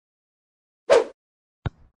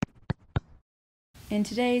In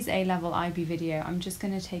today's A-level IB video, I'm just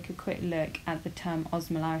going to take a quick look at the term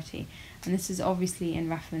osmolarity, and this is obviously in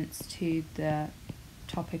reference to the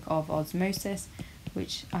topic of osmosis,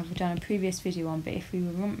 which I've done a previous video on, but if we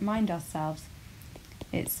remind ourselves,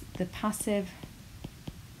 it's the passive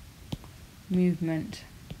movement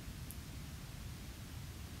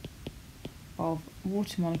of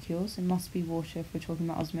water molecules, it must be water if we're talking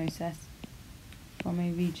about osmosis, from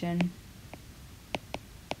a region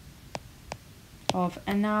of,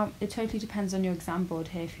 and now it totally depends on your exam board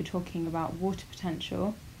here. If you're talking about water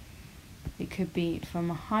potential, it could be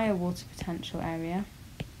from a higher water potential area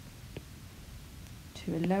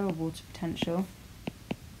to a lower water potential,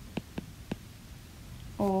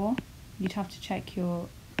 or you'd have to check your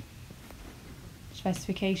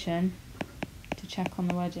specification to check on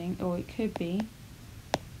the wording, or it could be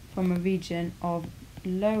from a region of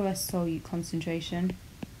lower solute concentration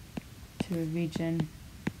to a region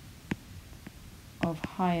of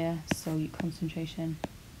higher solute concentration.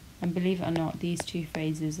 And believe it or not, these two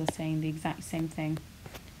phrases are saying the exact same thing.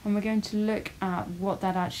 And we're going to look at what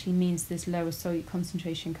that actually means, this lower solute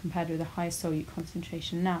concentration compared with a higher solute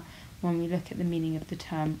concentration now, when we look at the meaning of the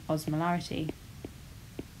term osmolarity.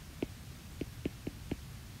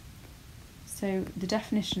 So the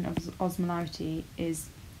definition of osmolarity is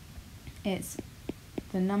it's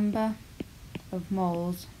the number of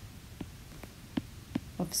moles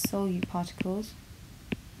of solute particles.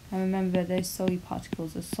 And remember, those solute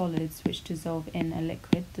particles are solids which dissolve in a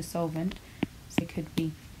liquid, the solvent. So it could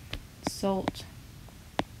be salt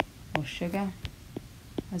or sugar,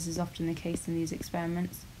 as is often the case in these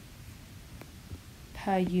experiments,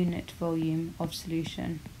 per unit volume of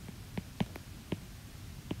solution.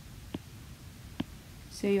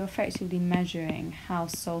 So you're effectively measuring how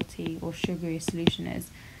salty or sugary a solution is.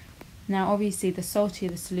 Now obviously the saltier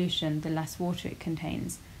the solution, the less water it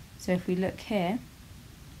contains. So if we look here,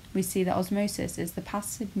 we see that osmosis is the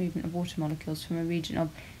passive movement of water molecules from a region of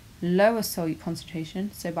lower solute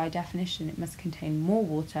concentration, so by definition it must contain more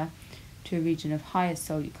water, to a region of higher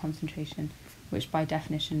solute concentration, which by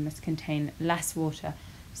definition must contain less water.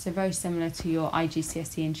 So very similar to your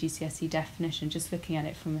IGCSE and GCSE definition, just looking at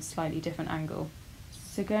it from a slightly different angle.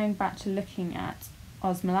 So going back to looking at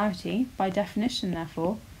osmolarity, by definition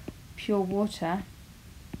therefore, pure water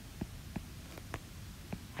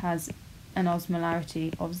has an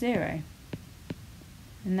osmolarity of 0,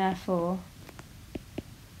 and therefore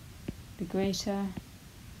the greater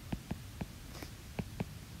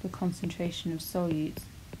the concentration of solutes,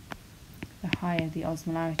 the higher the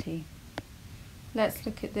osmolarity. Let's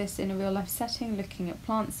look at this in a real life setting, looking at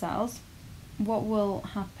plant cells. What will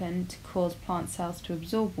happen to cause plant cells to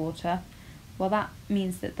absorb water? Well, that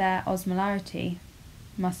means that their osmolarity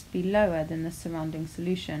must be lower than the surrounding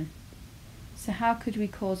solution. So how could we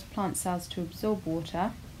cause plant cells to absorb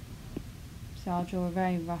water? So I'll draw a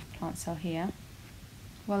very rough plant cell here.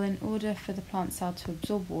 Well, in order for the plant cell to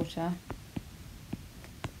absorb water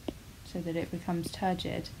so that it becomes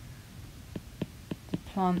turgid, the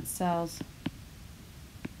plant cell's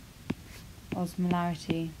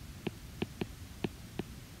osmolarity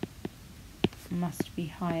must be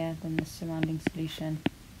higher than the surrounding solution,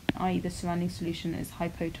 i.e. the surrounding solution is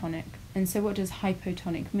hypotonic. And so what does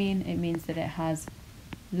hypotonic mean? It means that it has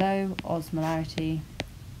low osmolarity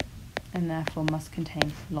and therefore must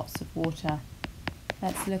contain lots of water.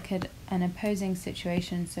 Let's look at an opposing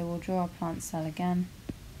situation. So we'll draw a plant cell again,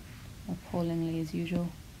 appallingly as usual.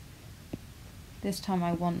 This time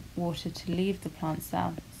I want water to leave the plant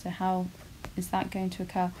cell. So how is that going to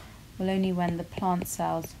occur? Well, only when the plant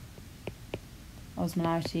cell's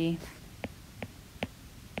osmolarity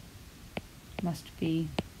must be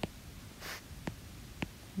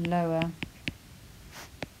lower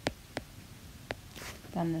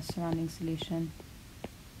than the surrounding solution.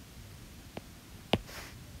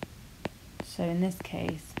 So in this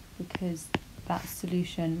case, because that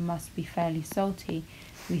solution must be fairly salty,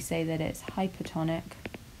 we say that it's hypotonic.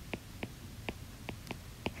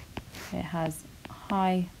 It has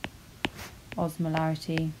high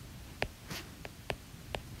osmolarity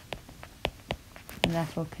and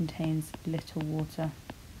therefore contains little water,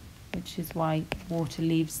 which is why water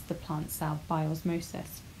leaves the plant cell by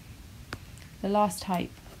osmosis. The last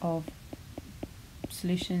type of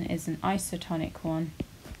solution is an isotonic one,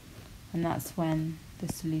 and that's when the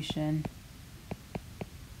solution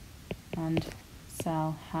and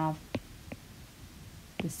cell have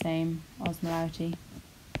the same osmolarity.